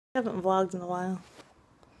I haven't vlogged in a while.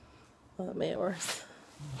 Well, that made it worse.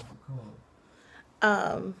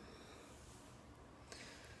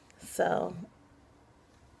 So,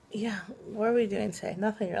 yeah, what are we doing today?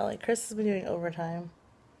 Nothing really. Chris has been doing overtime,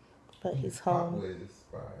 but he's home.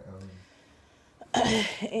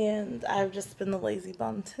 And I've just been the lazy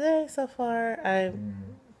bum today so far. Are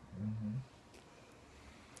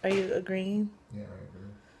you agreeing? Yeah, I agree.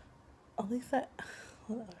 At least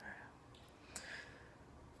whatever.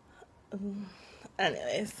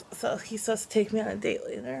 Anyways, so he's supposed to take me on a date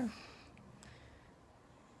later.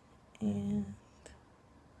 And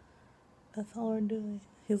that's all we're doing.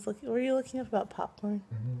 He's looking. Were you looking up about popcorn?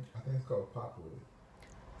 I think it's called popwood.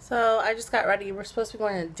 So I just got ready. We're supposed to be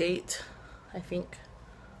going on a date, I think,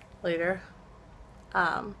 later.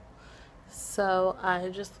 So I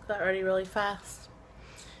just got ready really fast.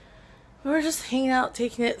 We were just hanging out,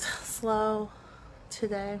 taking it slow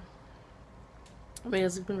today.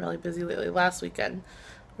 Because we've been really busy lately. Last weekend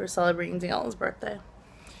we were celebrating Daniel's birthday.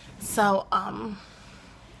 So,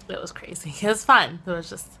 it was crazy. It was fun. It was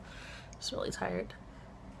just really tired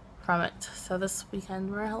from it. So this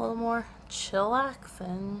weekend we're a little more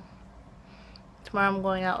chillaxing. Tomorrow I'm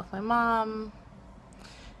going out with my mom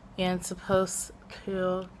and supposed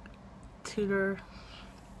to tutor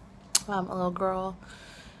a little girl.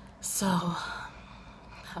 So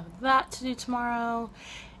have that to do tomorrow.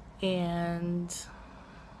 And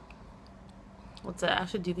what's it? I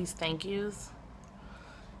should do these thank yous.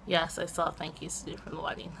 Yes, I still have thank yous to do from the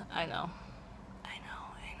wedding. I know.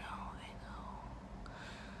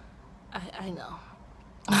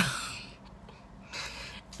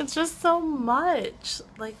 It's just so much.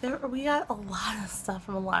 Like, we got a lot of stuff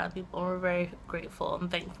from a lot of people. We're very grateful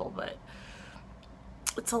and thankful, but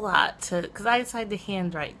it's a lot because I decided to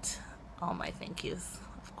handwrite all my thank yous,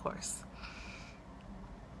 of course.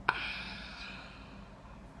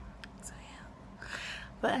 So yeah.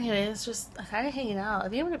 But anyway, it's just kind of hanging out. I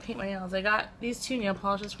think I'm gonna paint my nails. I got these two nail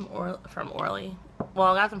polishes from Orly. Well,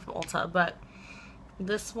 I got them from Ulta, but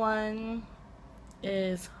this one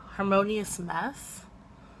is Harmonious Mess.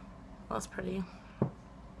 That's pretty. And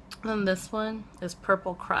then this one is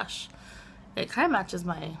Purple Crush. It kind of matches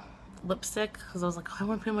my lipstick because I was like, oh, I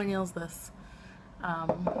want to paint my nails this.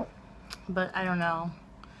 But I don't know.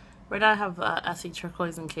 Right now I have Essie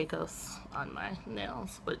Turquoise and Caicos on my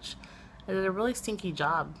nails, which I did a really stinky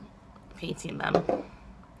job painting them. And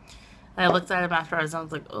I looked at them after I was done. I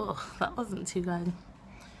was like, oh, that wasn't too good.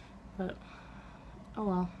 But, oh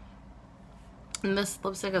well. And this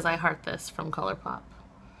lipstick is I Heart This from ColourPop,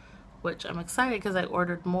 which I'm excited because I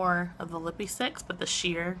ordered more of the lippy sticks, but the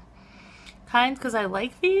sheer kind, because I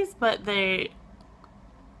like these, but they're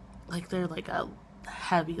like a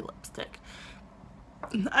heavy lipstick.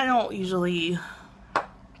 I don't usually,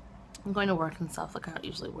 I'm going to work and stuff, like I don't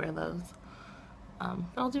usually wear those. But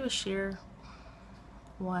I'll do a sheer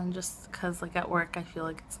one just because like at work I feel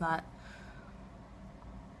like it's not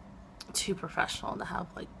too professional to have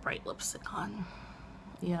like bright lipstick on,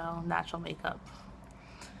 you know, natural makeup.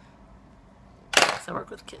 Because I work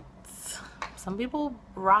with kids. Some people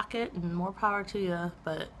rock it and more power to you,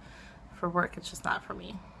 but for work it's just not for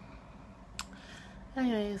me.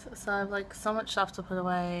 Anyways, so I have like so much stuff to put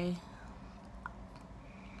away.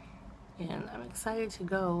 And I'm excited to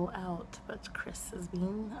go out, but Chris is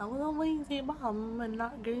being a little lazy bum and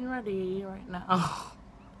not getting ready right now.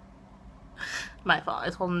 My fault.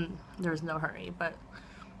 I told him there was no hurry, but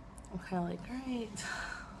I'm kind of like, alright,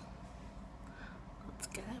 let's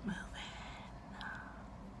get it moving.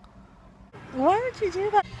 Why would you do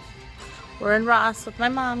that? We're in Ross with my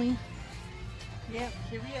mommy. Yep,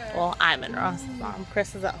 here we are. Well, I'm in Ross with mom.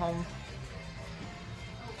 Chris is at home.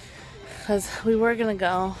 Because we were going to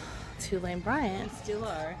go to Lane Bryant. Still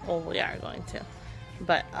are. Well, we are going to.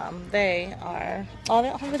 But they are... Oh, they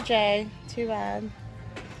don't have a J. Too bad.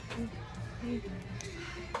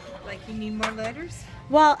 Like you need more letters?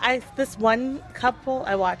 Well, this one couple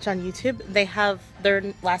I watch on YouTube, they have,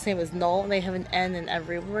 their last name is Knoll, and they have an N in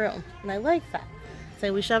every room. And I like that.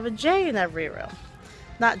 So we should have a J in every room.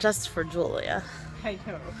 Not just for Julia. I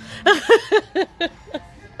know.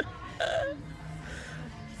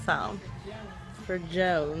 So, for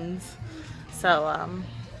Jones. So,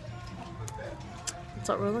 that's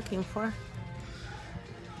what we're looking for.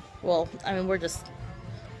 Well, I mean, we're just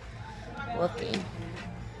looking.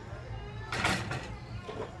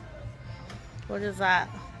 What is that?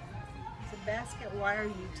 It's a basket wire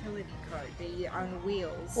utility cart. They on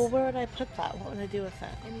wheels. Well, where would I put that? What would I do with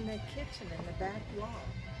it? In the kitchen, in the back wall.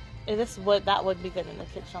 That would be good in the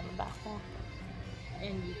kitchen on the back wall.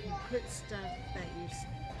 And you can put stuff that you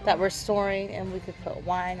that we're storing, and we could put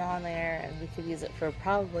wine on there, and we could use it for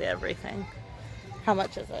probably everything. How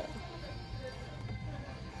much is it?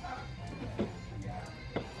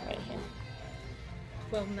 Right here.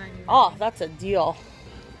 $12.99. Oh, that's a deal.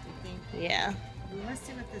 You think? Yeah. We must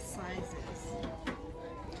see what the size is.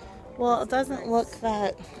 Well, it doesn't look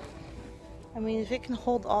that... I mean, if it can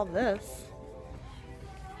hold all this...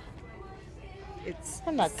 It's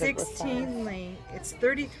I'm not good with 16 size. length. It's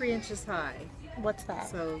 33 inches high. What's that?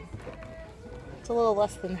 So, It's a little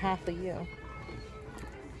less than half of you.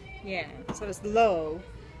 yeah. So it's low.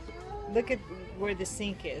 Look at where the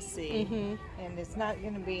sink is, see? Mm-hmm. And it's not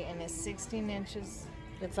going to be, and it's 16 inches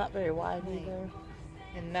It's not very wide either.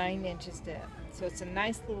 and 9 inches depth. So it's a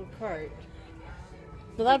nice little cart.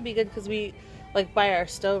 So that'd be good because we, like, by our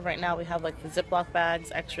stove right now, we have, like, the Ziploc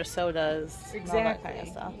bags, extra sodas, and all that kind of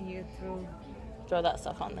stuff. You Throw that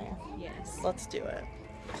stuff on there. yes. Let's do it.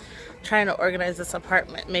 Trying to organize this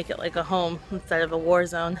apartment, make it like a home instead of a war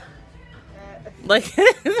zone. Like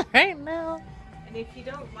it is right now. And if you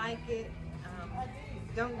don't like it,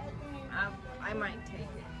 don't. I might take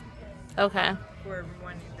it Okay. for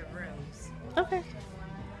one of the rooms. Okay.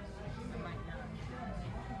 I might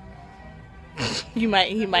not. You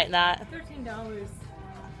might not. $13.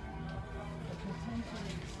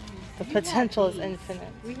 The potential is infinite.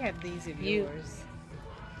 We have these of You- yours.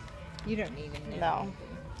 You don't need them. No.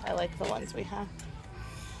 I like the ones we have.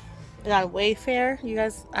 And on Wayfair, you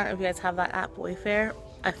guys, I don't know if you guys have that app, Wayfair.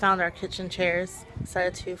 I found our kitchen chairs, set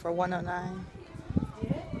of 2 for $109.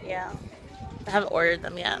 Yeah. I haven't ordered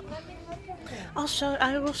them yet. Let me look at them.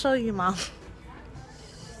 I will show you, Mom.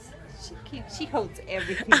 She holds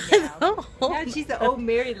everything I now. know. Now she's an old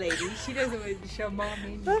married lady. She doesn't want to show mom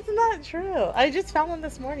anything. That's not true. I just found them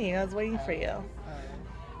this morning. I was waiting for you.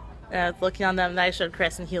 And I was looking on them, and I showed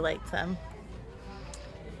Chris, and he liked them.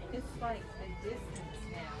 It's like a distance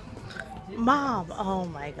now. Mom, oh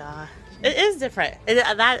my gosh. It is different.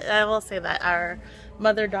 That I will say that our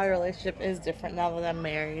mother-daughter relationship is different now that I'm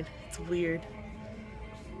married. It's weird.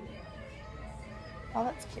 Oh,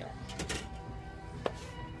 that's cute.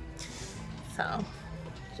 So,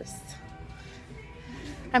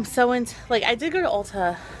 I'm so into, like, I did go to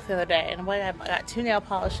Ulta the other day, and I got 2 nail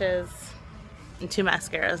polishes and 2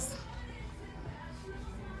 mascaras.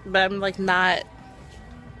 But I'm, like, not,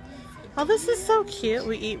 oh, this is so cute.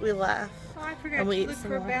 We eat, we laugh. Oh, I forgot And to we eat look some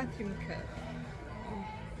for a more. bathroom cup.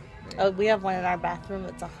 Oh, we have one in our bathroom.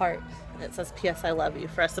 It's a heart. And it says, P.S. I love you,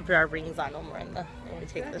 for us to put our rings on when we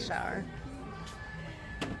take the shower.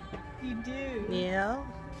 You do. Yeah.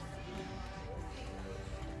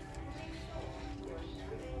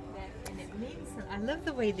 And it means, I love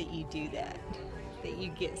the way that you do that. That you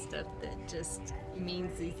get stuff that just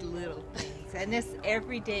means these little things. And it's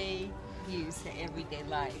everyday use to everyday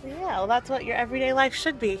life. Yeah, well, that's what your everyday life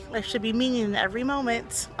should be. There should be meaning in every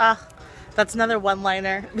moment. That's another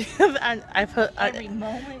one-liner. I put Every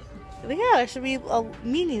moment. yeah, there should be a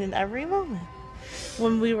meaning in every moment.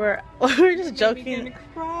 When we were just joking.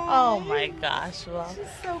 Oh my gosh, well.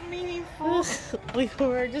 It's so meaningful. We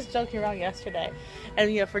were just joking around yesterday,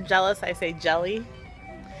 and for jealous I say jelly,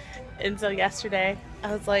 and so yesterday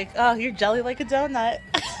I was like, oh, you're jelly like a donut.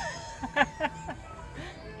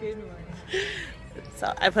 Good one.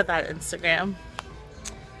 So I put that on Instagram.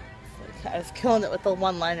 I was killing it with the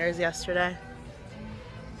one-liners yesterday.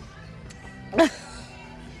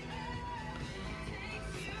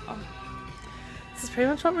 This is pretty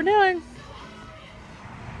much what we're doing.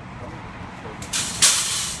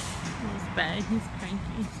 He's bad. He's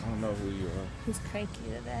cranky. I don't know who you are. He's cranky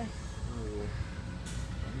today. Why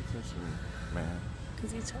you touching me, man?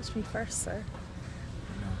 Because you touched me first, sir.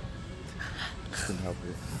 Couldn't help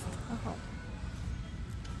it. Oh.